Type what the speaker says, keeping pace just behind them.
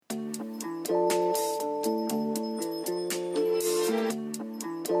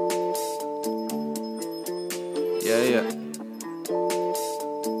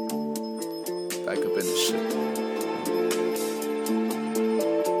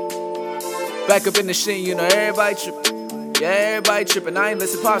Back up in the shit, you know everybody trippin'. Yeah, everybody trippin'. I ain't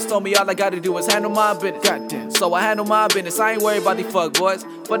listen. Pops told me all I gotta do is handle my business. Goddamn. So I handle my business. I ain't worried about these fuck boys.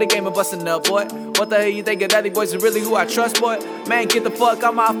 For the game of bustin' up, boy. What the hell you think of that? These boys is really who I trust, boy? Man, get the fuck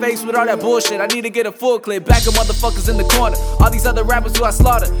out my face with all that bullshit. I need to get a full clip. Back of motherfuckers in the corner. All these other rappers who I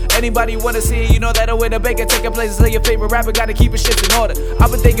slaughter. Anybody wanna see it, you know that a way to bake it. Taking places of your favorite rapper. Gotta keep his shit in order.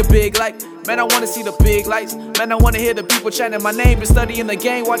 I've been thinking big like, man, I wanna see the big lights. Man, I wanna hear the people chanting my name. Been studying the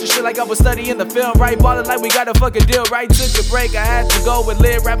game, watching shit like I was studying the film. Right, ballin' like we got a fucking deal. Right, took a break. I had to go with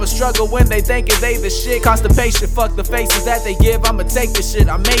lit. Rappers struggle when they thinkin' they the shit. Constipation, fuck the faces that they give. I'ma take this shit.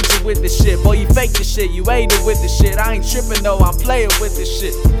 I major with this shit. Boy, you fake this shit. You ate it with this shit. I ain't trippin' though. I'm playin' with this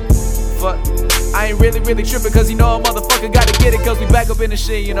shit. Fuck. I ain't really trippin' cause you know a motherfucker gotta get it. Cause we back up in the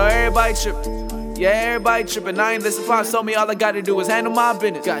shit. You know everybody trippin'. Yeah, everybody trippin'. I ain't listen. Pops told me all I gotta do is handle my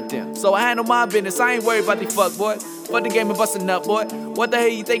business. Goddamn. So I handle my business. I ain't worried about these fuck boy. Fuck the game and bustin' up, boy. What the hell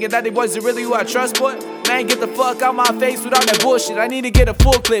you thinking that they boys are really who I trust, boy? Man, get the fuck out my face with all that bullshit. I need to get a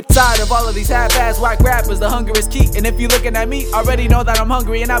full clip. Tired of all of these half-ass whack rappers. The hunger is key. And if you looking at me, already know that I'm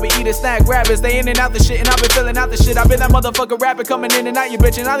hungry and I be eating snack rappers. They in and out the shit and I been filling out the shit. I been that motherfucker rapper coming in and out, you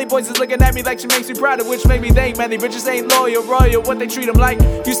bitch. And all these boys is looking at me like she makes me proud of, which make me think, man, these bitches ain't loyal, royal. What they treat them like.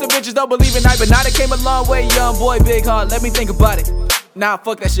 Used to bitches don't believe in night, but now they came a long way. Young boy, big heart. Let me think about it. Nah,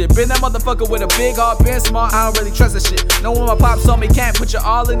 fuck that shit. Been that motherfucker with a big heart, been smart, I don't really trust that shit. No one my pops told me can't put you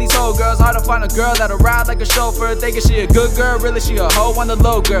all in these whole girls. Hard to find a girl that'll ride like a chauffeur. Thinking she a good girl, really she a hoe on the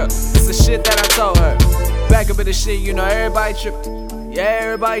low girl. It's the shit that I told her. Back up in the shit, you know everybody trippin'. Yeah,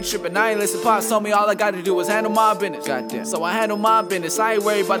 everybody trippin'. I ain't listen. Pops told me all I gotta do is handle my business. Goddamn. So I handle my business. I ain't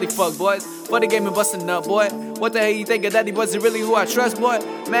worried about these fuck boys. For the game and bustin' up, boy. What the hell you think of that? These boys is really who I trust, boy?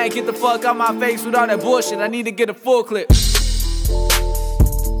 Man, get the fuck out my face with all that bullshit. I need to get a full clip.